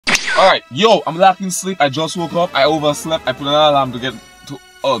Alright, yo, I'm lacking sleep. I just woke up. I overslept. I put an alarm to get to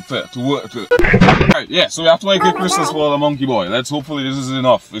work. Alright, yeah, so we have to make a Christmas for the monkey boy. Hopefully this is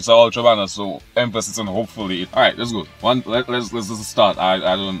enough. It's an ultra banner, so emphasis on hopefully. Alright, let's go. Let's just start. I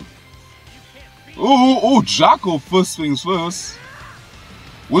don't. Oh, Jacko, first things first.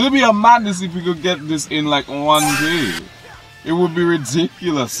 Would it be a madness if we could get this in like 1 day? It would be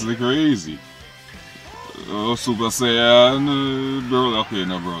ridiculously crazy. Oh, Super Saiyan, Broly. Okay,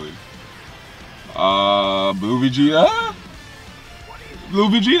 no Broly. Blue Vegeta? Blue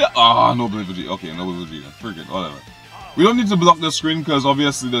Vegeta? Ah, no Blue Vegeta. Okay, no Blue Vegeta. Forget, whatever. We don't need to block the screen because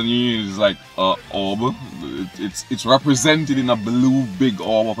obviously the new unit is like orb. It's represented in a blue big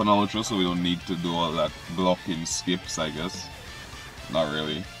orb of an ultra, so we don't need to do all that blocking skips, I guess. Not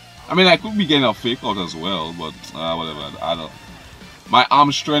really. I mean, I could be getting a fake out as well, but whatever. I don't. My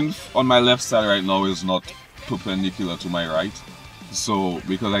arm strength on my left side right now is not perpendicular to my right. So,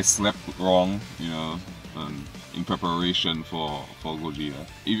 because I slept wrong, you know, and in preparation for Gogeta.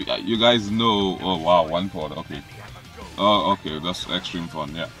 You guys know, oh wow, 1 pod, okay. Oh, okay, that's extreme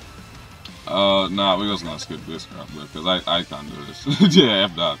fun, yeah. Nah, we're just gonna skip this crap, because I can't do this. Yeah,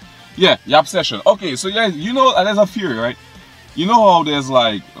 F that. Yeah, Yap session. Okay, so yeah, you know, there's a theory, right? You know how there's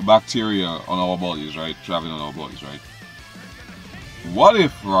like bacteria on our bodies, right? Traveling on our bodies, right? What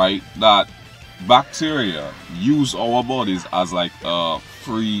if, right, that bacteria use our bodies as like a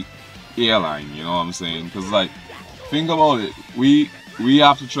free airline, you know what I'm saying? Because like, think about it, we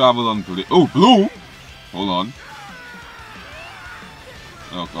have to travel until the, oh, blue! Hold on.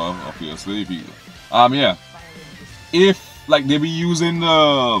 Okay, obviously, yeah. If, like, they be using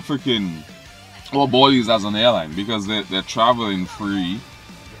the freaking our bodies as an airline, because they're traveling free,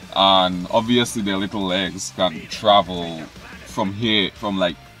 and obviously their little legs can travel from here, from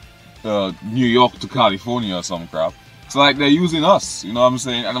like New York to California or some crap. So like they're using us, you know what I'm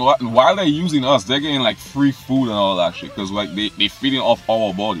saying? And while they're using us, they're getting like free food and all that shit, because like they feeding off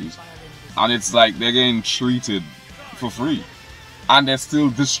our bodies, and it's like they're getting treated for free, and they're still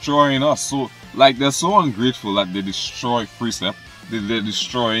destroying us. So like they're so ungrateful that they destroy Freestep. They're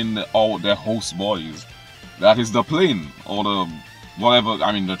destroying their host bodies. That is the plane or the whatever.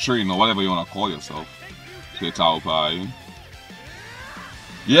 I mean the train or whatever you wanna call yourself. Pai.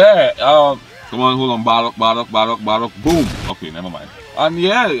 Yeah, come on, hold on, bad up, boom. Okay, never mind. And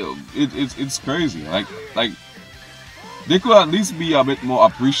yeah, it's crazy. Like they could at least be a bit more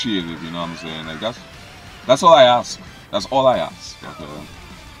appreciative, you know what I'm saying? Like that's all I ask. That's all I ask. Okay.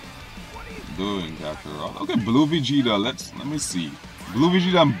 Doing Kakarot. Okay, Blue Vegeta, let me see. Blue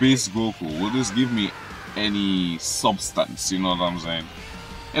Vegeta and base Goku. Will this give me any substance? You know what I'm saying?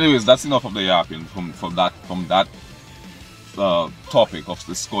 Anyways, that's enough of the yapping from that topic of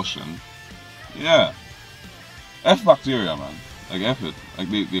discussion. Yeah, F bacteria, man. Like F it. Like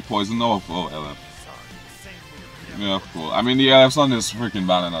they poison our LF. Yeah, cool. I mean the LF's on this freaking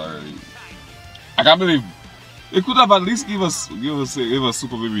banner already. I can't believe they could have at least give us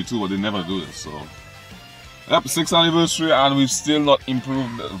Super Baby 2, but they never do this. So yep, 6th anniversary, and we've still not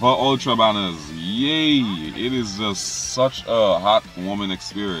improved the ultra banners. Yay! It is just such a heartwarming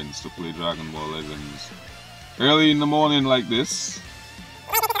experience to play Dragon Ball Legends early in the morning like this.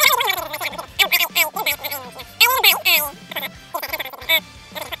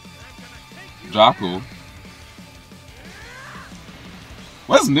 Jacko.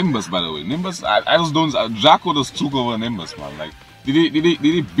 Where's Nimbus, by the way? Nimbus, I just don't. Jacko just took over Nimbus, man. Like, did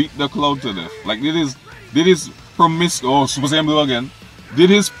he beat the Cloud to death? Like, did his promiscuous? Oh, Super Saiyan Blue again. Did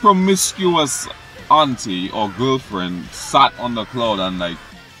his promiscuous auntie or girlfriend sat on the Cloud and like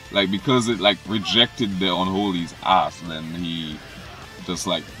because it like rejected the Unholy's ass, then he just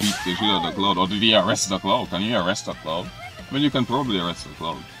like beat the shit out of the Cloud? Or did he arrest the Cloud? Can you arrest the Cloud? I mean, you can probably arrest the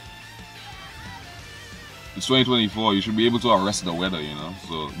Cloud. It's 2024, you should be able to arrest the weather, you know?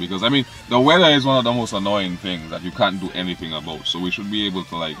 So, because, I mean, the weather is one of the most annoying things that you can't do anything about. So we should be able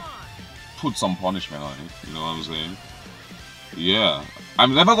to, like, put some punishment on it, you know what I'm saying? Yeah.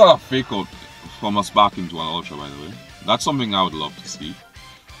 I've never got a fake out from us back into an ultra, by the way. That's something I would love to see.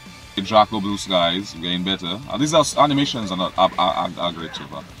 Draco Blue Skies, getting better. These animations are not are great so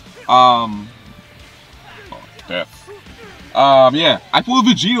far. Oh, death. Yeah, I pulled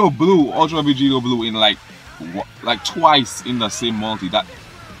Vegito Blue, Ultra Vegito Blue in like twice in the same multi. That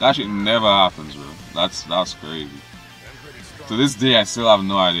shit never happens, bro. That's crazy. To this day, I still have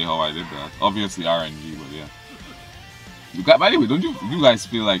no idea how I did that. Obviously RNG, but yeah. By the way, don't you guys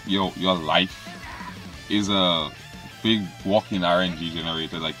feel like your life is a big walking RNG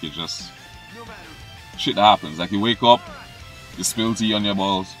generator? Like you just shit happens. Like you wake up, you spill tea on your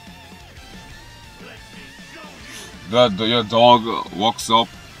balls. Your dog walks up,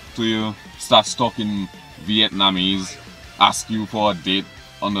 to you, start talking Vietnamese, ask you for a date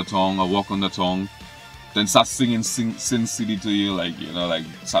on the tongue or walk on the tongue, then start singing Sin City to you, like, you know, like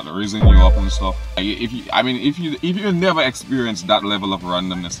start raising you up and stuff. Like, if you never experienced that level of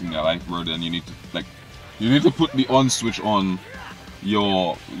randomness in your life, bro, then you need to put the on switch on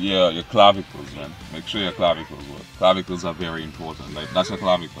your clavicles, man. Make sure your clavicles work. Clavicles are very important. Like, that's your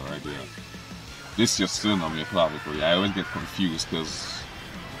clavicle right there. This is your sternum, your clavicle. Yeah, I always get confused because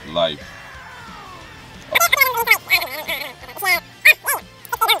life.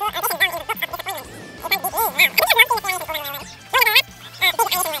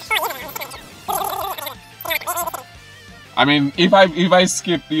 I mean, if I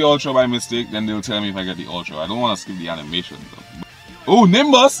skip the ultra by mistake, then they'll tell me if I get the ultra. I don't want to skip the animation though. Oh,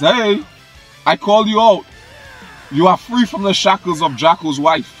 Nimbus, hey! I called you out. You are free from the shackles of Jacko's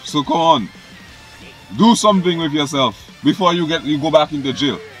wife. So come on. Do something with yourself before you go back into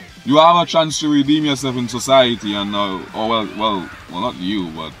jail. You have a chance to redeem yourself in society and well, not you,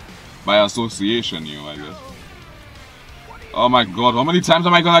 but by association you, I guess. Oh my god, how many times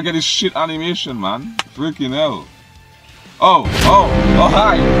am I gonna get this shit animation, man? Freaking hell. Oh,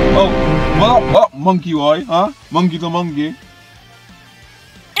 hi. Oh, what up, monkey boy, huh? Monkey to monkey.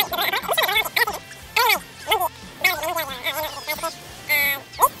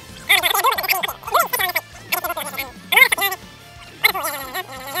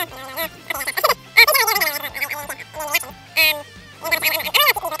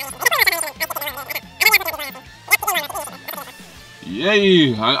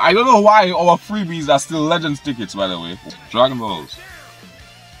 Yay! I don't know why our freebies are still Legends tickets, by the way. Dragonballs.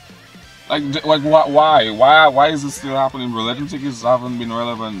 Like why is this still happening, bro? Legend tickets haven't been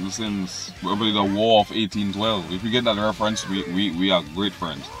relevant since probably the War of 1812. If you get that reference, we are great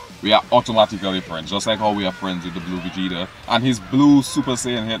friends. We are automatically friends, just like how we are friends with the Blue Vegeta and his Blue Super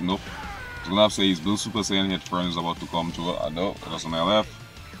Saiyan head. Nope. I was gonna have to say his Blue Super Saiyan head friend is about to come to it. No, that's on my left.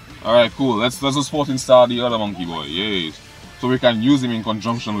 Alright, cool. Let's just Sporting Star the other monkey boy. Yay. So we can use him in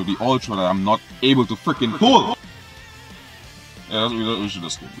conjunction with the Ultra that I'm not able to freaking pull. Yeah, we should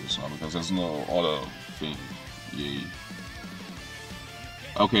just skip this one because there's no other thing. Yay.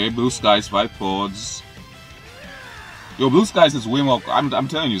 Okay, Blue Skies 5 pods. Yo, Blue Skies is way more. I'm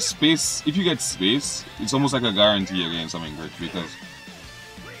telling you, space. If you get space, it's almost like a guarantee against something great because.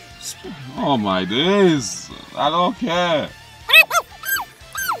 Oh my days! I don't care.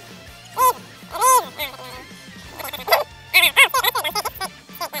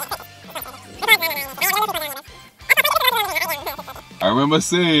 I remember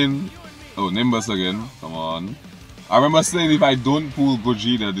saying, oh, Nimbus again, come on. I remember saying if I don't pull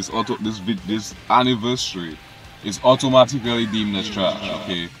Gogeta this anniversary, it's automatically deemed as trash,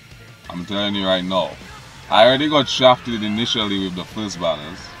 okay? I'm telling you right now. I already got shafted initially with the first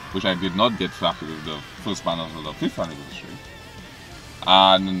banners, which I did not get shafted with the first banners of the 5th anniversary.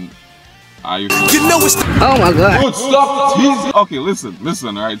 And you know it's oh my god. Dude, stop teasing. Okay,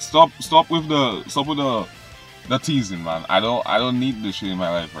 listen, alright, stop with the teasing, man. I don't need this shit in my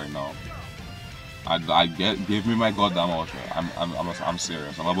life right now. Give me my goddamn ultra. I'm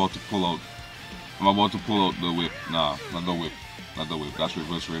serious. I'm about to pull out the whip. Nah, not the whip. Not the whip. That's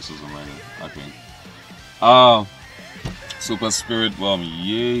reverse racism right there, I think. Super Spirit Bomb,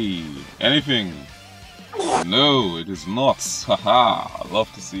 yay. Anything? No, it is not. Haha, I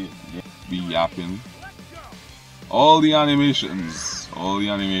love to see it. Yeah. Be yapping. All the animations.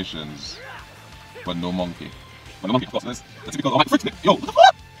 But no monkey. But no monkey, of course. That's because, oh my freaking, yo, what the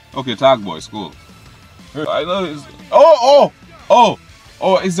fuck? Okay, tag boys, cool. I know it's,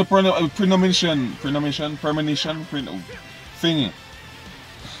 it's the premonition thingy.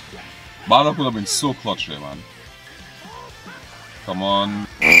 Battle could have been so clutch there, man. Come on.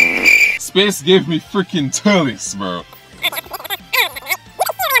 Space gave me freaking turles, bro.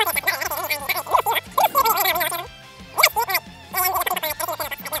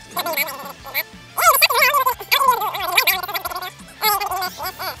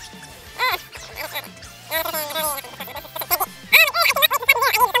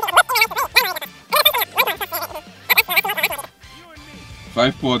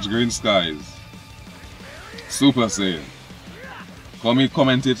 Five Pods, Green Skies. Super Saiyan. Call me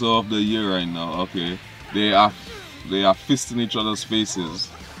commentator of the year right now. Okay, they are fisting each other's faces.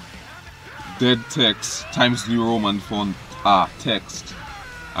 Dead text times New Roman font text,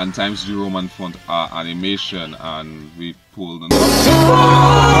 and times New Roman font animation, and we pulled.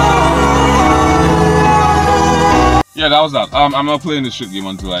 Yeah, that was that. I'm not playing this shit game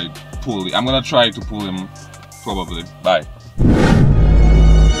until I pull it. I'm gonna try to pull him, probably. Bye.